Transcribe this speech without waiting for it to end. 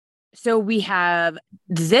So we have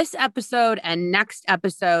this episode and next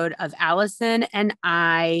episode of Allison and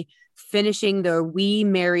I finishing the We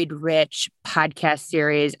Married Rich podcast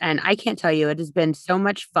series. And I can't tell you, it has been so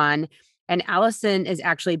much fun. And Allison is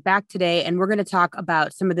actually back today, and we're going to talk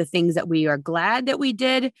about some of the things that we are glad that we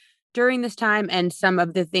did during this time and some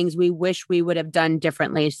of the things we wish we would have done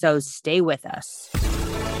differently. So stay with us.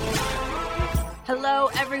 Hello,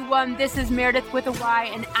 everyone. This is Meredith with a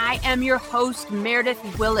Y, and I am your host,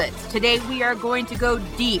 Meredith Willett. Today, we are going to go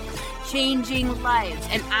deep, changing lives,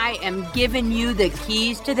 and I am giving you the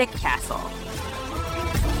keys to the castle.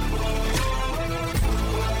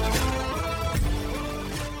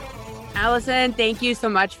 Allison, thank you so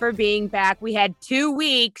much for being back. We had 2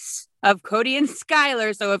 weeks of Cody and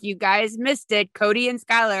Skylar. So if you guys missed it, Cody and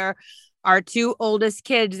Skylar, our 2 oldest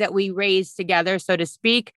kids that we raised together, so to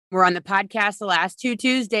speak. We're on the podcast the last 2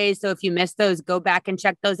 Tuesdays. So if you missed those, go back and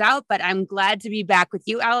check those out. But I'm glad to be back with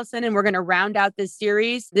you, Allison, and we're going to round out this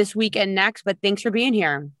series this week and next. But thanks for being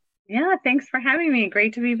here. Yeah, thanks for having me.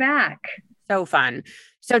 Great to be back. So fun.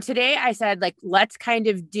 So today I said, let's kind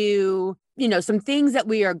of do, some things that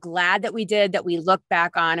we are glad that we did, that we look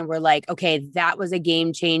back on and we're like, okay, that was a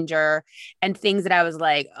game changer, and things that I was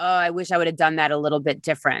like, oh, I wish I would have done that a little bit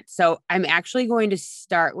different. So I'm actually going to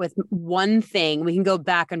start with one thing. We can go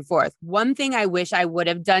back and forth. One thing I wish I would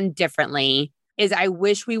have done differently is I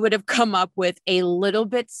wish we would have come up with a little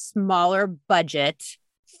bit smaller budget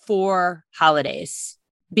for holidays,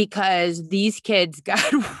 because these kids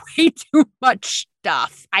got way too much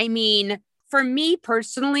stuff. I mean, for me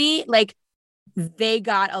personally, they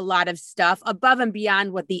got a lot of stuff above and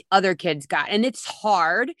beyond what the other kids got. And it's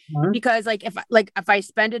hard because if I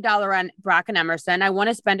spend $1 on Brock and Emerson, I want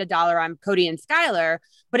to spend $1 on Cody and Skylar,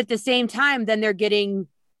 but at the same time, then they're getting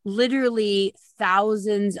literally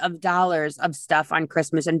thousands of dollars of stuff on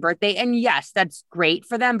Christmas and birthday. And yes, that's great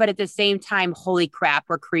for them. But at the same time, holy crap,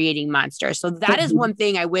 we're creating monsters. So that is one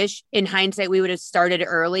thing I wish in hindsight we would have started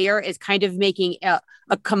earlier, is kind of making a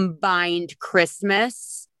combined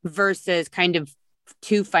Christmas versus kind of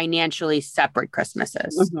 2 financially separate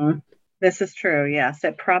Christmases. Mm-hmm. This is true. Yes.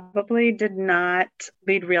 It probably did not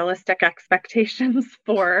lead realistic expectations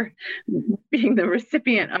for being the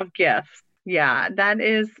recipient of gifts. Yeah, that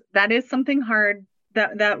is something hard.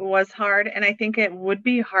 That was hard. And I think it would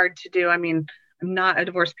be hard to do. I mean, I'm not a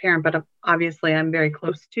divorced parent, but obviously I'm very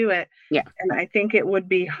close to it. Yeah. And I think it would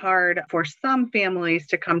be hard for some families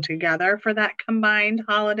to come together for that combined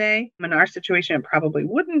holiday. In our situation, it probably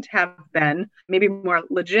wouldn't have been, maybe more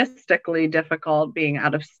logistically difficult being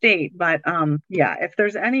out of state. But if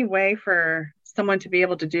there's any way for someone to be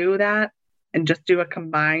able to do that and just do a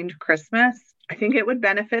combined Christmas, I think it would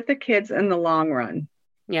benefit the kids in the long run.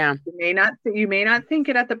 Yeah. You may not think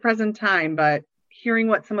it at the present time, but hearing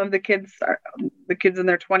what some of the kids in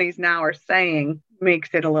their 20s now are saying makes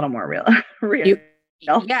it a little more real.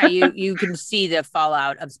 You can see the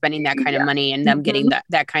fallout of spending that kind of money and them getting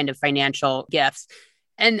that kind of financial gifts.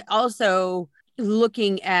 And also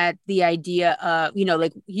looking at the idea of,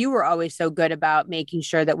 you were always so good about making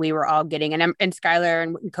sure that we were all getting, and Skylar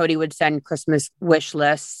and Cody would send Christmas wish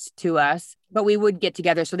lists to us, but we would get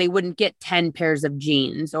together so they wouldn't get 10 pairs of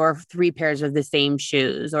jeans or 3 pairs of the same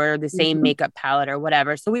shoes or the same makeup palette or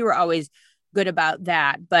whatever. So we were always good about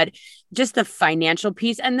that, but just the financial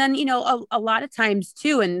piece. And then, a lot of times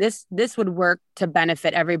too, and this would work to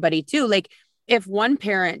benefit everybody too. If one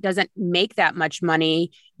parent doesn't make that much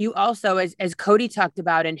money, you also, as Cody talked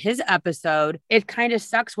about in his episode, it kind of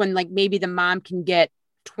sucks when maybe the mom can get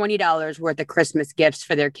 $20 worth of Christmas gifts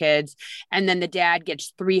for their kids, and then the dad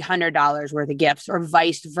gets $300 worth of gifts, or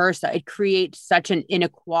vice versa. It creates such an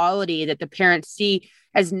inequality that the parents see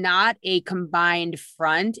as not a combined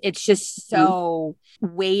front. It's just so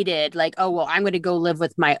weighted, oh, well, I'm going to go live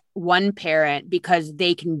with my one parent because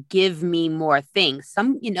they can give me more things.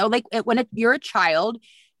 When you're a child,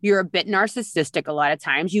 you're a bit narcissistic a lot of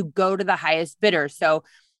times. You go to the highest bidder. So,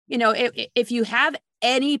 if you have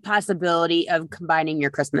any possibility of combining your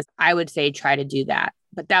Christmas, I would say try to do that.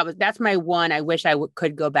 But that's my one. I wish I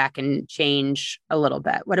could go back and change a little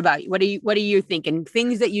bit. What about you? What are you thinking?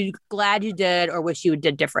 Things that you glad you did or wish you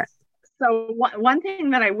did different? So one thing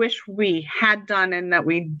that I wish we had done and that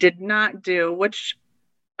we did not do, which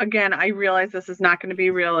again, I realize this is not going to be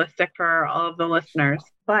realistic for all of the listeners,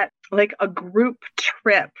 but a group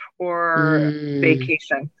trip or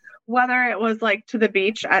vacation. Whether it was to the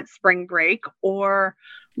beach at spring break or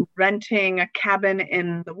renting a cabin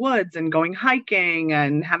in the woods and going hiking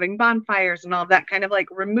and having bonfires and all that, kind of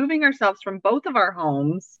removing ourselves from both of our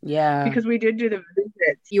homes. Yeah. Because we did do the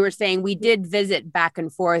visits. You were saying we did visit back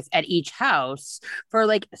and forth at each house for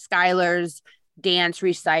Skylar's dance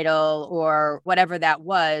recital or whatever that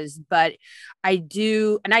was. But I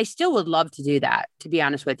do, and I still would love to do that, to be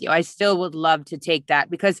honest with you. I still would love to take that,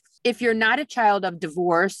 because if you're not a child of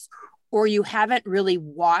divorce, or you haven't really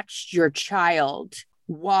watched your child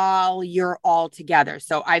while you're all together.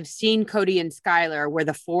 So I've seen Cody and Skylar where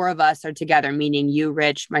the four of us are together, meaning you,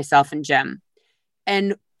 Rich, myself, and Jim.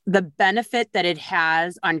 And the benefit that it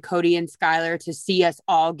has on Cody and Skylar to see us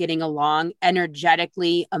all getting along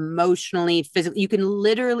energetically, emotionally, physically, you can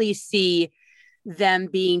literally see them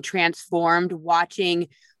being transformed, watching,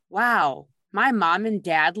 wow, my mom and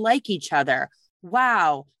dad like each other.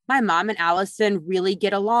 Wow, my mom and Allison really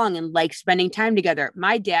get along and like spending time together.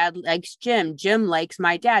 My dad likes Jim. Jim likes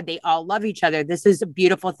my dad. They all love each other. This is a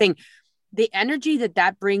beautiful thing. The energy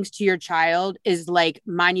that brings to your child is like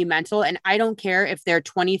monumental. And I don't care if they're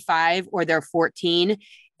 25 or they're 14,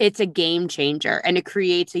 it's a game changer, and it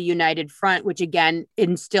creates a united front, which again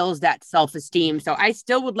instills that self-esteem. So I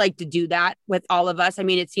still would like to do that with all of us. I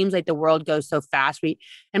mean, it seems like the world goes so fast.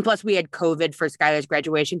 And plus we had COVID for Skylar's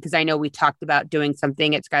graduation, because I know we talked about doing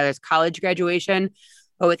something at Skylar's college graduation,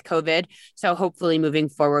 but with COVID. So hopefully moving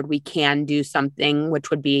forward, we can do something, which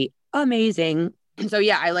would be amazing. So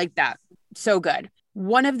yeah, I like that. So good.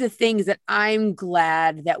 One of the things that I'm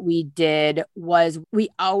glad that we did was we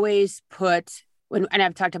always put, and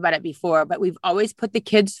I've talked about it before, but we've always put the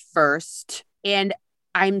kids first. And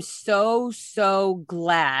I'm so, so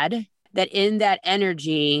glad that in that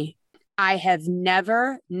energy, I have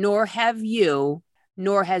never, nor have you,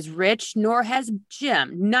 nor has Rich, nor has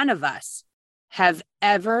Jim, none of us have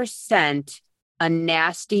ever sent a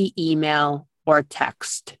nasty email or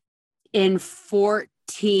text. In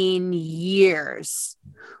 14 years,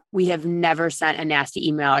 we have never sent a nasty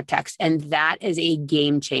email or text. And that is a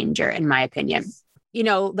game changer, in my opinion. You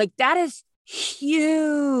know, like that is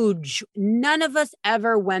huge. None of us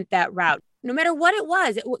ever went that route, no matter what it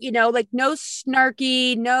was. You know, like no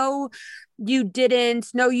snarky, no, you didn't,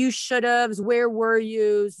 no, you should have, where were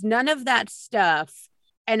yous, none of that stuff.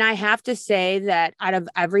 And I have to say that out of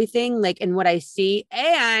everything, like in what I see,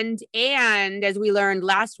 and as we learned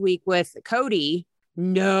last week with Cody,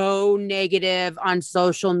 no negative on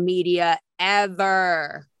social media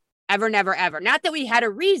ever, never, ever. Not that we had a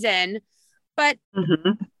reason, but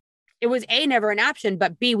it was A, never an option,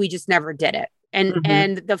 but B, we just never did it.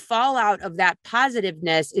 And the fallout of that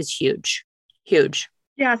positiveness is huge, huge.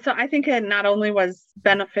 Yeah. So I think it not only was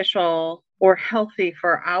beneficial or healthy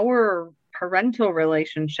for our parental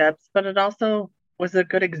relationships, but it also was a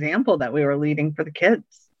good example that we were leading for the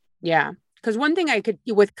kids. Yeah. Because one thing I could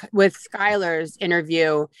with Skylar's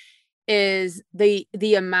interview is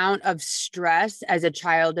the amount of stress as a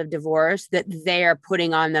child of divorce that they are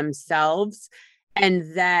putting on themselves,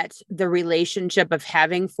 and that the relationship of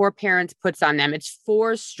having four parents puts on them. It's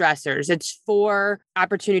four stressors. It's four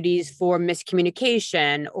opportunities for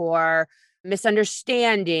miscommunication or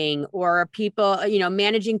misunderstanding, or people, you know,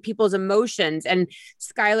 managing people's emotions. And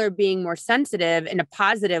Skylar, being more sensitive in a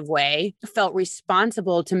positive way, felt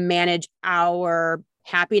responsible to manage our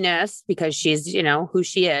happiness because she's, you know, who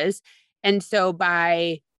she is. And so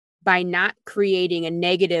by not creating a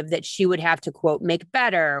negative that she would have to, quote, make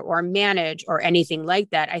better or manage or anything like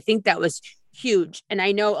that, I think that was huge. And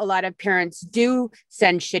I know a lot of parents do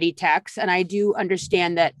send shitty texts, and I do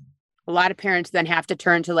understand that a lot of parents then have to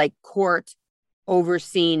turn to like court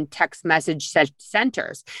overseen text message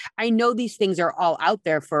centers. I know these things are all out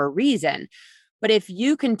there for a reason, but if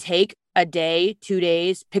you can take a day, 2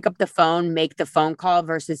 days, pick up the phone, make the phone call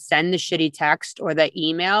versus send the shitty text or the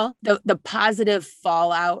email, the positive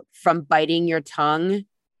fallout from biting your tongue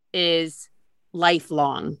is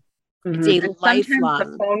lifelong. It's a lifelong.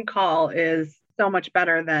 Sometimes the phone call is so much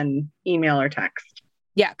better than email or text.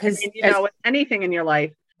 Yeah, because with anything in your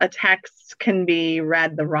life, a text can be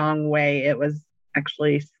read the wrong way it was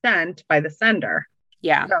actually sent by the sender.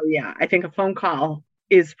 Yeah. So yeah, I think a phone call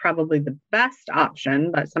is probably the best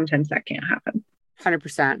option, but sometimes that can't happen.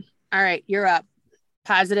 100%. All right, you're up.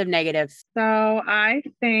 Positive, negative. So I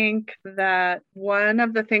think that one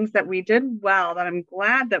of the things that we did well, that I'm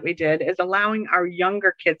glad that we did, is allowing our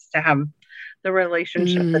younger kids to have the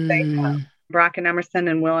relationship that they have. Brock and Emerson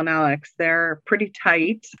and Will and Alex, they're pretty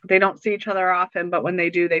tight. They don't see each other often, but when they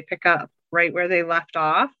do, they pick up right where they left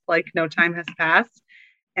off, like no time has passed.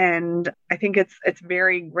 And I think it's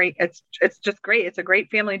very great. It's just great. It's a great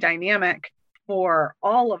family dynamic for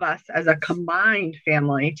all of us as a combined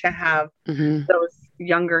family to have those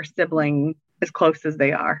younger siblings as close as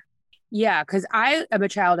they are. Yeah, because I am a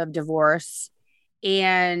child of divorce,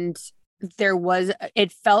 and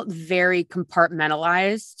it felt very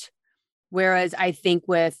compartmentalized. Whereas I think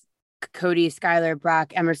with Cody, Skylar,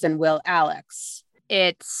 Brock, Emerson, Will, Alex.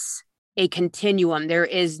 It's a continuum. There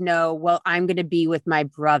is no, well, I'm going to be with my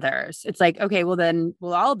brothers. It's like, okay, well, then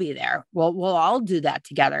we'll all be there. We'll all do that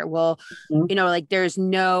together. Well, like there's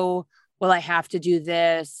no, well, I have to do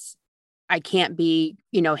this. I can't be,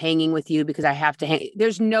 hanging with you because I have to hang.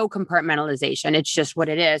 There's no compartmentalization. It's just what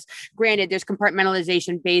it is. Granted, there's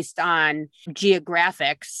compartmentalization based on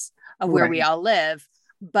geographics of where we all live.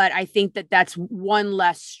 But I think that that's one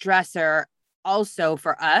less stressor also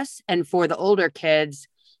for us and for the older kids,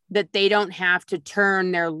 that they don't have to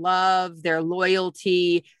turn their love, their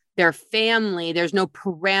loyalty, their family. There's no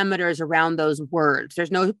parameters around those words.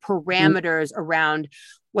 There's no parameters around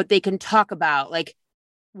what they can talk about. Like,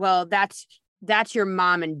 well, that's your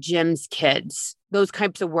mom and Jim's kids. Those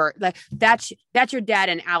types of words. Like that's your dad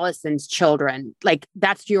and Allison's children. Like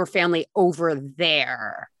that's your family over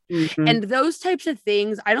there. And those types of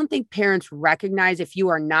things, I don't think parents recognize, if you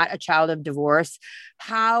are not a child of divorce,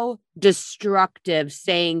 how destructive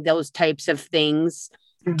saying those types of things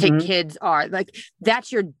to kids are. Like,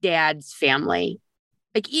 that's your dad's family.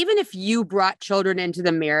 Like, even if you brought children into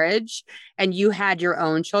the marriage and you had your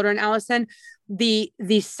own children, Allison, the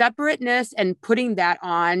separateness and putting that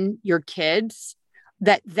on your kids,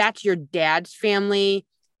 that's your dad's family,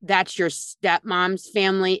 that's your stepmom's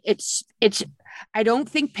family. It's I don't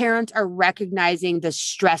think parents are recognizing the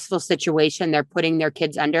stressful situation they're putting their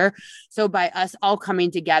kids under. So by us all coming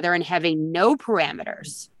together and having no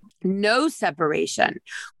parameters, no separation,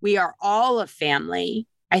 we are all a family.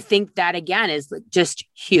 I think that again is just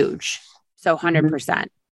huge. So 100%,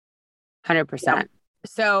 100%. Yep.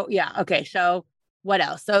 So yeah. Okay. So what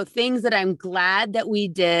else? So things that I'm glad that we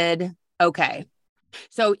did. Okay.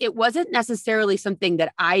 So it wasn't necessarily something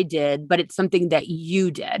that I did, but it's something that you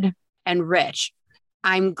did. And Rich,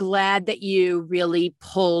 I'm glad that you really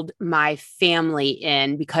pulled my family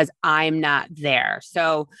in because I'm not there.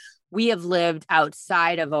 So we have lived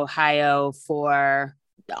outside of Ohio for,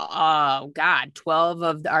 12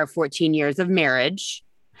 of our 14 years of marriage.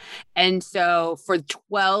 And so for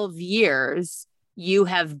 12 years, you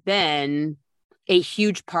have been a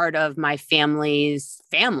huge part of my family's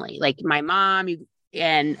family, like my mom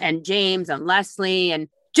and James and Leslie. And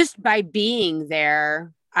just by being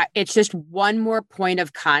there, it's just one more point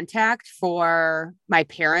of contact for my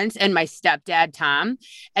parents and my stepdad, Tom.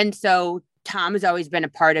 And so Tom has always been a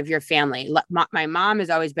part of your family. My mom has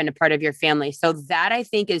always been a part of your family. So that I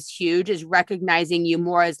think is huge, is recognizing you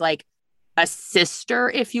more as like a sister,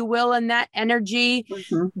 if you will, in that energy,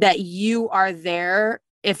 that you are there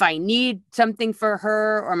if I need something for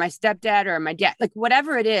her or my stepdad or my dad, like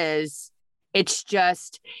whatever it is.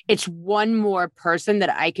 It's one more person that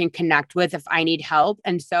I can connect with if I need help.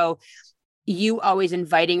 And so you always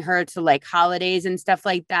inviting her to like holidays and stuff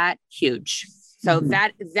like that, huge. So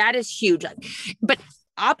that is huge. But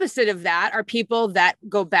opposite of that are people that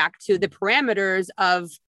go back to the parameters of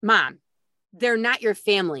mom. They're not your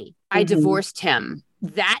family. I divorced him.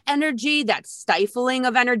 That energy, that stifling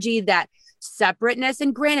of energy, that separateness.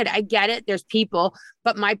 And granted, I get it. There's people,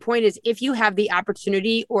 but my point is, if you have the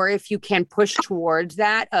opportunity or if you can push towards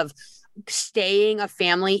that of staying a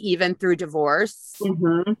family, even through divorce,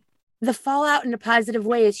 the fallout in a positive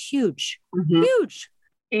way is huge, huge.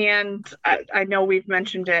 And I know we've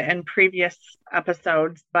mentioned it in previous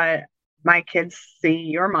episodes, but my kids see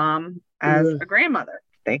your mom as a grandmother.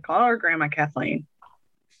 They call her Grandma Kathleen.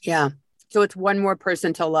 Yeah. So it's one more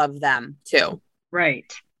person to love them too.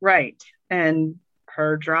 Right. And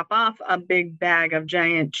her drop off a big bag of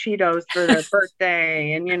giant Cheetos for their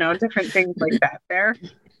birthday and, different things like that there.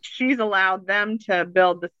 She's allowed them to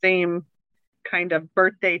build the same kind of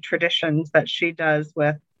birthday traditions that she does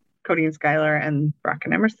with Cody and Skylar and Brock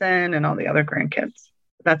and Emerson and all the other grandkids.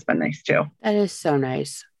 That's been nice too. That is so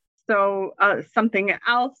nice. So something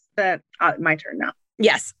else that, my turn now.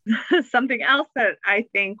 Yes. Something else that I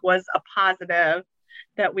think was a positive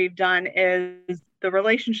that we've done is the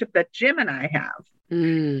relationship that Jim and I have.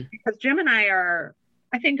 Because Jim and I are,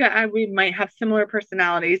 I think we might have similar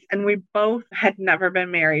personalities, and we both had never been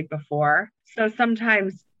married before. So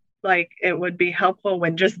sometimes like it would be helpful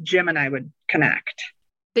when just Jim and I would connect.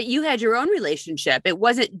 That you had your own relationship. It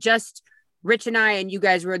wasn't just Rich and I, and you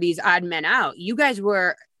guys were these odd men out. You guys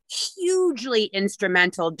were hugely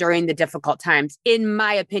instrumental during the difficult times, in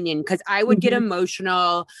my opinion, because I would get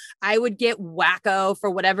emotional. I would get wacko for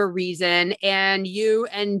whatever reason. And you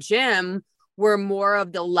and Jim were more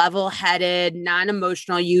of the level-headed,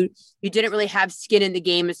 non-emotional. You didn't really have skin in the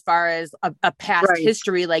game as far as a past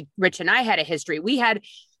history like Rich and I had a history. We had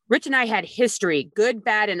Rich and I had history, good,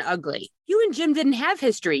 bad, and ugly. You and Jim didn't have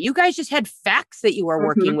history. You guys just had facts that you were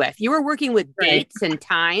working with. You were working with dates and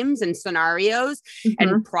times and scenarios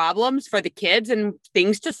and problems for the kids and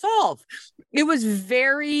things to solve. It was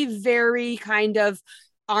very, very kind of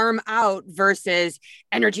arm out versus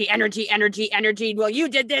energy. Well, you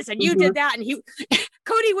did this and you did that. And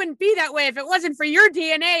Cody wouldn't be that way if it wasn't for your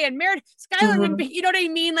DNA, and Skylar wouldn't be, you know what I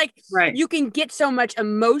mean? Like, you can get so much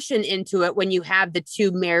emotion into it when you have the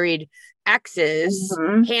two married exes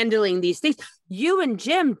handling these things. You and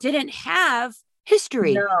Jim didn't have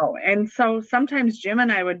history. No. And so sometimes Jim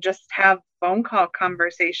and I would just have phone call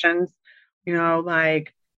conversations, you know,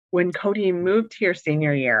 like, when Cody moved here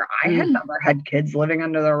senior year, I had never had kids living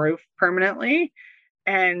under the roof permanently.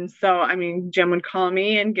 And so, I mean, Jim would call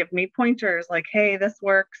me and give me pointers like, hey, this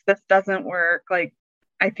works, this doesn't work. Like,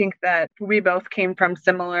 I think that we both came from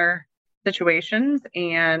similar situations,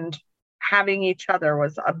 and having each other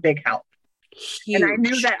was a big help. Huge. And I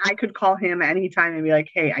knew that I could call him anytime and be like,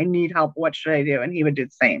 hey, I need help. What should I do? And he would do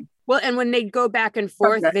the same. Well, and when they go back and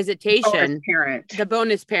forth visitation, the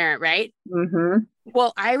bonus parent, right?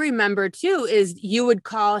 Well, I remember too, is you would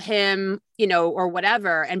call him, you know, or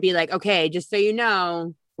whatever, and be like, okay, just so you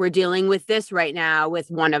know, we're dealing with this right now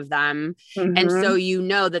with one of them. And so, you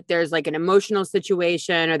know, that there's like an emotional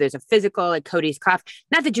situation or there's a physical, like Cody's cough.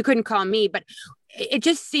 Not that you couldn't call me, but it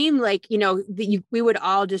just seemed like, you know, we would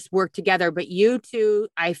all just work together. But you two,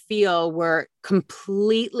 I feel, were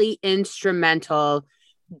completely instrumental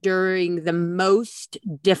during the most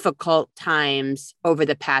difficult times over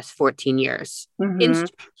the past 14 years.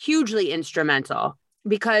 Hugely instrumental,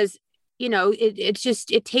 because, you know,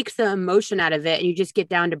 it takes the emotion out of it and you just get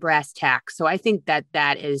down to brass tacks. So I think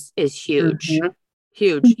that is huge.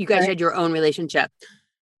 Huge. You guys had your own relationship.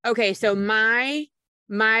 Okay. So my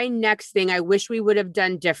next thing I wish we would have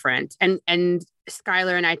done different, and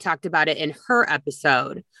Skylar and I talked about it in her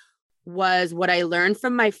episode, was what I learned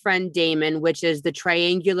from my friend Damon, which is the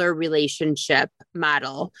triangular relationship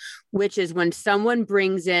model, which is when someone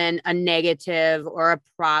brings in a negative or a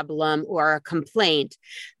problem or a complaint,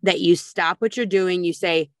 that you stop what you're doing. You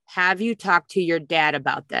say, have you talked to your dad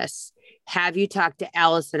about this? Have you talked to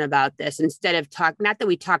Allison about this? Instead of not that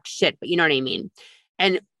we talked shit, but you know what I mean?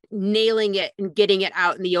 And nailing it and getting it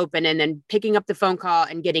out in the open, and then picking up the phone call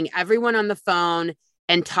and getting everyone on the phone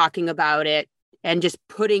and talking about it and just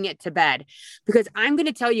putting it to bed. Because I'm going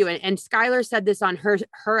to tell you, and Skylar said this on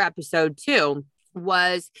her episode too,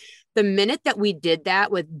 was the minute that we did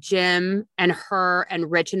that with Jim and her and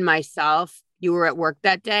Rich and myself, you were at work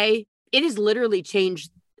that day, it has literally changed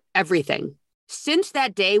everything. Since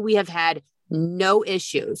that day, we have had no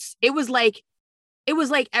issues. It was like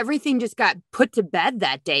everything just got put to bed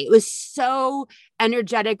that day. It was so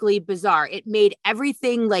energetically bizarre. It made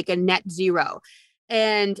everything like a net zero.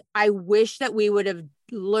 And I wish that we would have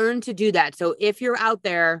learned to do that. So if you're out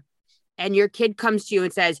there and your kid comes to you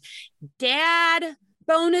and says, Dad,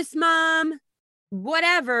 bonus mom,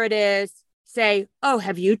 whatever it is, say, oh,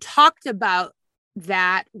 have you talked about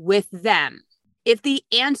that with them? If the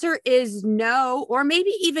answer is no, or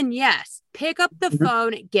maybe even yes, pick up the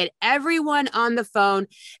phone, get everyone on the phone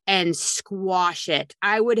and squash it.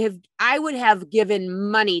 I would have given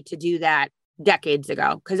money to do that decades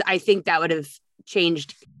ago, because I think that would have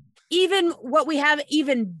changed even what we have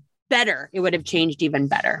even better. It would have changed even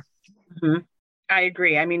better. I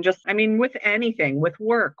agree. I mean, with anything, with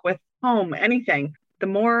work, with home, anything, the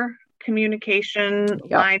more communication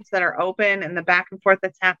lines that are open and the back and forth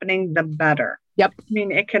that's happening, the better. I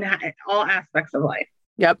mean, it can all aspects of life.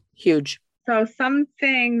 Huge. So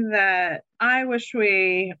something that I wish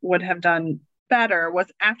we would have done better was,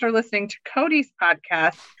 after listening to Cody's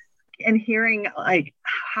podcast and hearing like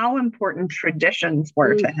how important traditions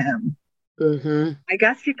were to him. I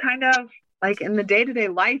guess you kind of, like, in the day-to-day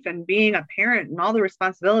life and being a parent and all the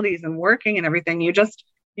responsibilities and working and everything,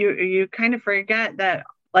 you kind of forget that,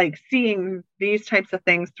 like, seeing these types of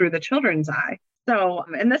things through the children's eye. So,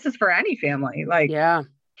 and this is for any family, like,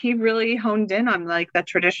 he really honed in on like that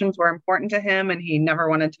traditions were important to him and he never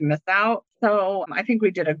wanted to miss out. So I think we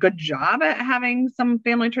did a good job at having some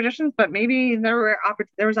family traditions, but maybe there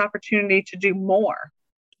was opportunity to do more.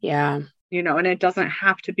 You know, and it doesn't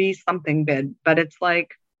have to be something big, but it's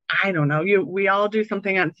like, I don't know, we all do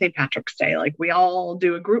something on St. Patrick's Day. Like, we all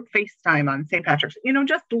do a group FaceTime on St. Patrick's, you know,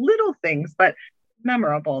 just little things, but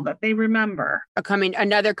memorable that they remember.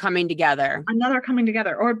 Another coming together,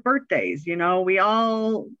 or birthdays. You know, we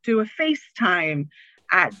all do a FaceTime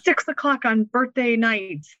at 6:00 on birthday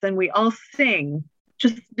nights, and we all sing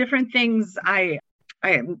just different things. I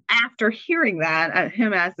am, after hearing that at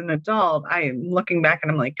him as an adult, I am looking back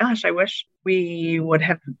and I'm like, gosh, I wish we would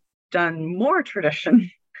have done more tradition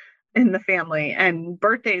in the family, and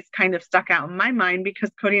birthdays kind of stuck out in my mind because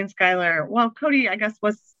Cody and Skylar, well, Cody, I guess,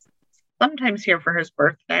 was sometimes here for his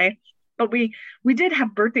birthday, but we did have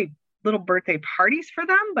little birthday parties for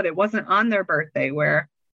them, but it wasn't on their birthday where,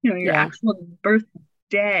 your actual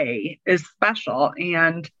birthday is special.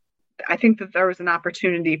 And I think that there was an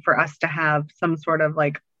opportunity for us to have some sort of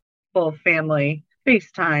like full family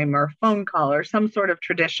FaceTime or phone call or some sort of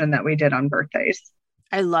tradition that we did on birthdays.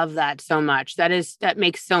 I love that so much. That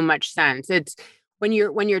makes so much sense. It's when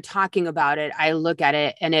you're talking about it, I look at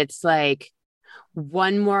it and it's like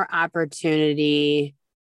one more opportunity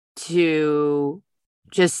to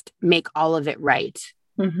just make all of it right.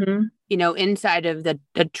 Mm-hmm. Inside of the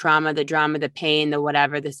trauma, the drama, the pain, the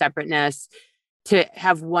whatever, the separateness, to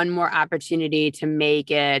have one more opportunity to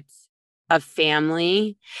make it a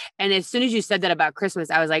family. And as soon as you said that about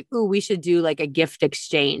Christmas, I was like, ooh, we should do like a gift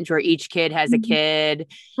exchange where each kid has a kid,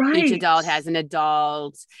 right. Each adult has an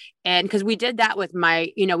adult. And because we did that with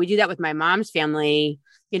we do that with my mom's family,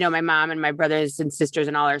 my mom and my brothers and sisters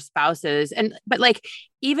and all our spouses. But like,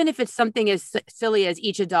 even if it's something as silly as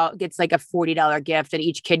each adult gets like a $40 gift and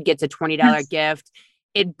each kid gets a $20 gift,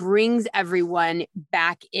 it brings everyone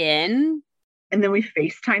back in. And then we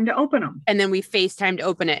FaceTime to open them. And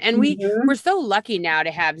we're so lucky now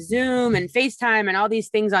to have Zoom and FaceTime and all these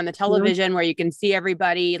things on the television where you can see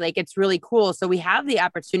everybody. Like, it's really cool. So we have the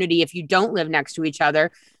opportunity, if you don't live next to each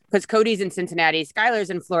other, because Cody's in Cincinnati, Skylar's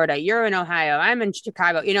in Florida, you're in Ohio, I'm in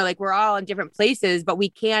Chicago, like we're all in different places, but we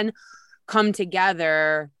can come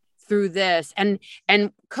together through this. And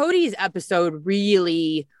Cody's episode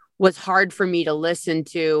really was hard for me to listen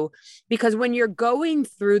to, because when you're going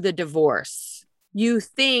through the divorce, you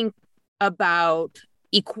think about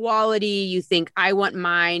equality. You think, I want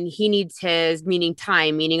mine, he needs his, meaning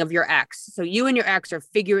time, meaning of your ex. So you and your ex are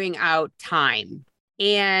figuring out time.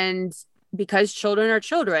 And because children are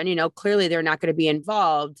children, clearly they're not going to be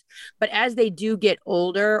involved. But as they do get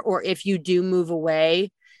older, or if you do move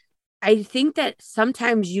away, I think that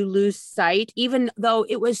sometimes you lose sight, even though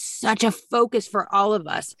it was such a focus for all of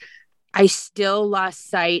us. I still lost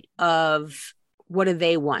sight of, what do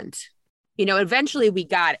they want? Eventually we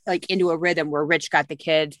got like into a rhythm where Rich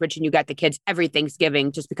and you got the kids every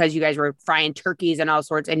Thanksgiving, just because you guys were frying turkeys and all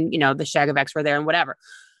sorts, and, the Shagavex were there and whatever.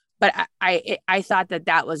 But I thought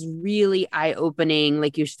that was really eye-opening,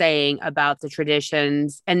 like you're saying, about the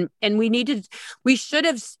traditions. And we should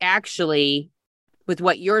have actually, with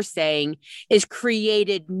what you're saying, is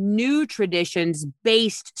created new traditions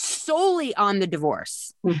based solely on the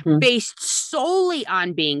divorce, based solely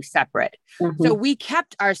on being separate. So we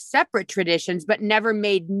kept our separate traditions, but never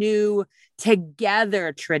made new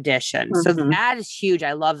together traditions. So that is huge.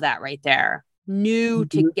 I love that right there. New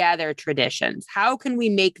together traditions. How can we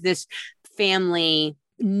make this family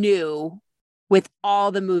new with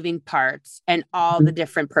all the moving parts and all the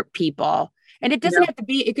different people? And it doesn't have to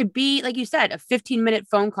be, it could be, like you said, a 15-minute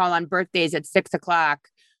phone call on birthdays at 6:00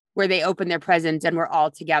 where they open their presents and we're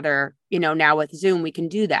all together. Now with Zoom, we can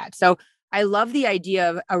do that. So I love the idea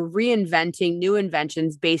of reinventing new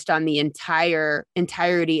inventions based on the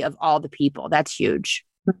entirety of all the people. That's huge.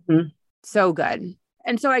 So good.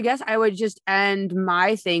 And so I guess I would just end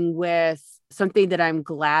my thing with something that I'm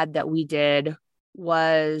glad that we did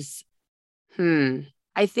was,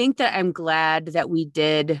 I think that I'm glad that we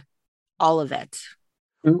did all of it.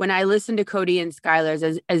 When I listened to Cody and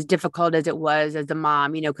Skylar's, as difficult as it was as a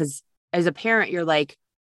mom, because as a parent, you're like,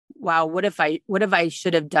 wow, what if I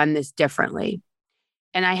should have done this differently?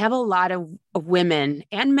 And I have a lot of women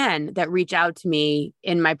and men that reach out to me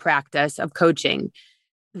in my practice of coaching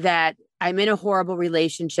that I'm in a horrible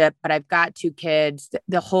relationship, but I've got 2 kids,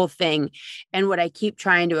 the whole thing. And what I keep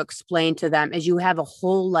trying to explain to them is you have a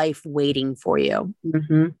whole life waiting for you.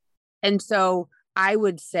 And so I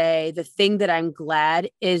would say the thing that I'm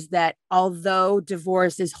glad is that although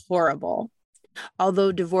divorce is horrible,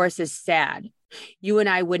 although divorce is sad, you and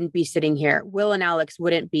I wouldn't be sitting here. Will and Alex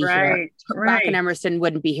wouldn't be here. Brock and Emerson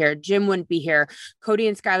wouldn't be here. Jim wouldn't be here. Cody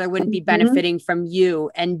and Skylar wouldn't be benefiting from you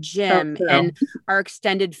and Jim and our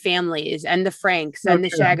extended families and the Franks and the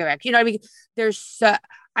Shagavex.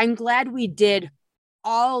 I'm glad we did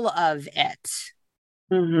all of it.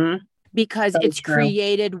 Because it's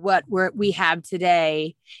created what we have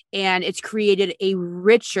today, and it's created a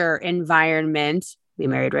richer environment. We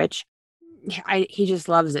married Rich. He just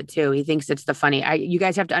loves it too. He thinks it's the funny. You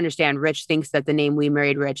guys have to understand, Rich thinks that the name We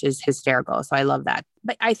Married Rich is hysterical. So I love that.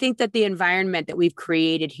 But I think that the environment that we've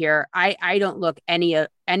created here, I don't look any of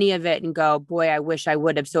it and go, boy, I wish I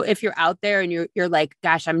would have. So if you're out there and you're like,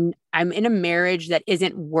 gosh, I'm in a marriage that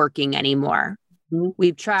isn't working anymore.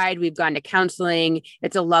 We've tried, we've gone to counseling.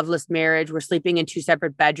 It's a loveless marriage. We're sleeping in 2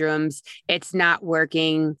 separate bedrooms. It's not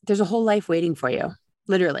working. There's a whole life waiting for you,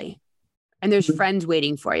 literally. And there's friends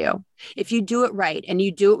waiting for you. If you do it right and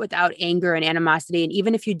you do it without anger and animosity, and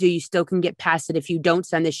even if you do, you still can get past it. If you don't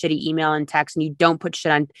send the shitty email and text and you don't put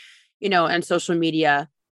shit on, on social media,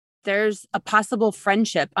 there's a possible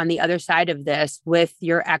friendship on the other side of this with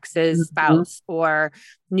your ex's spouse or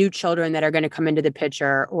new children that are going to come into the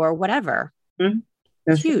picture or whatever.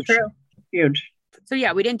 It's huge. Huge. So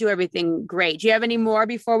yeah, we didn't do everything great. Do you have any more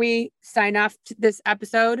before we sign off this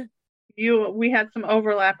episode? We had some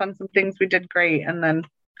overlap on some things we did great. And then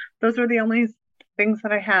those were the only things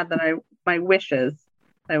that I had my wishes.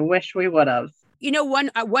 I wish we would have.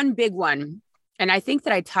 One big one, and I think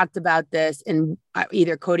that I talked about this in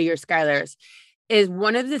either Cody or Skylar's, is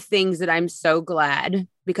one of the things that I'm so glad,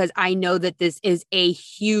 because I know that this is a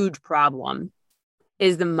huge problem,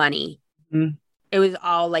 is the money. It was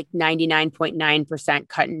all like 99.9%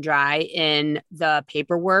 cut and dry in the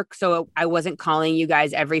paperwork. So I wasn't calling you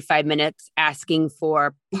guys every 5 minutes asking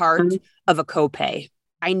for part of a copay.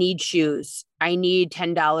 I need shoes. I need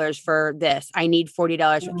 $10 for this. I need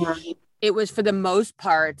 $40. It was, for the most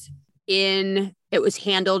part, it was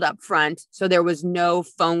handled up front. So there was no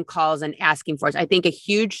phone calls and asking for it. I think a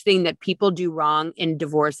huge thing that people do wrong in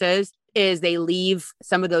divorces is they leave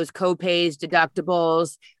some of those copays,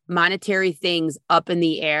 deductibles, monetary things up in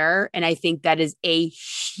the air. And I think that is a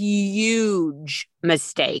huge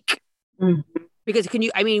mistake. Because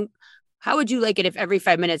how would you like it if every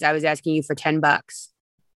 5 minutes I was asking you for $10?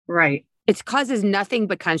 Right. It causes nothing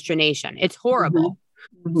but consternation. It's horrible.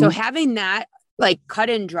 So having that like cut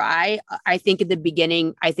and dry, I think at the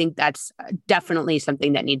beginning, I think that's definitely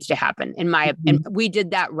something that needs to happen and we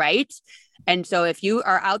did that right. And so if you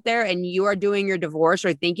are out there and you are doing your divorce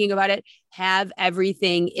or thinking about it, have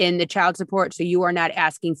everything in the child support so you are not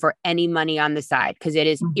asking for any money on the side, because it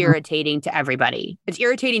is irritating to everybody. It's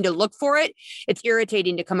irritating to look for it. It's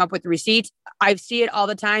irritating to come up with receipts. I see it all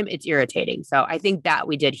the time. It's irritating. So I think that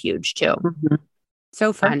we did huge too.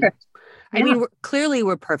 So fun. Perfect. I mean, we're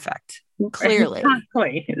perfect. Clearly.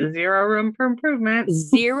 Exactly. Zero room for improvement.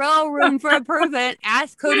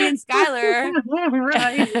 Ask Cody and Skylar.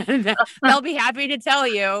 Right. They'll be happy to tell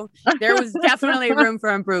you there was definitely room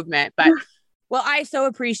for improvement. But well, I so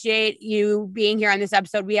appreciate you being here on this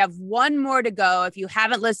episode. We have one more to go. If you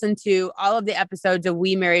haven't listened to all of the episodes of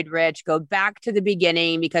We Married Rich, go back to the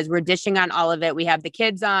beginning because we're dishing on all of it. We have the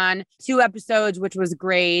kids on 2 episodes, which was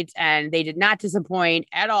great. And they did not disappoint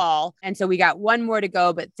at all. And so we got one more to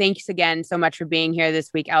go. But thanks again so much for being here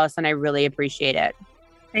this week, Allison. I really appreciate it.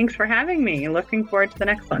 Thanks for having me. Looking forward to the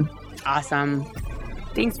next one. Awesome.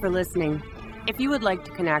 Thanks for listening. If you would like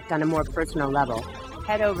to connect on a more personal level,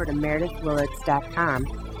 head over to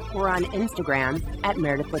meredithwillits.com or on Instagram at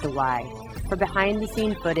Meredith with a Y for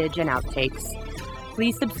behind-the-scene footage and outtakes.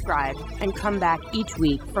 Please subscribe and come back each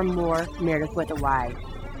week for more Meredith with a Y.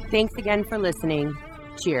 Thanks again for listening.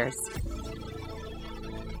 Cheers.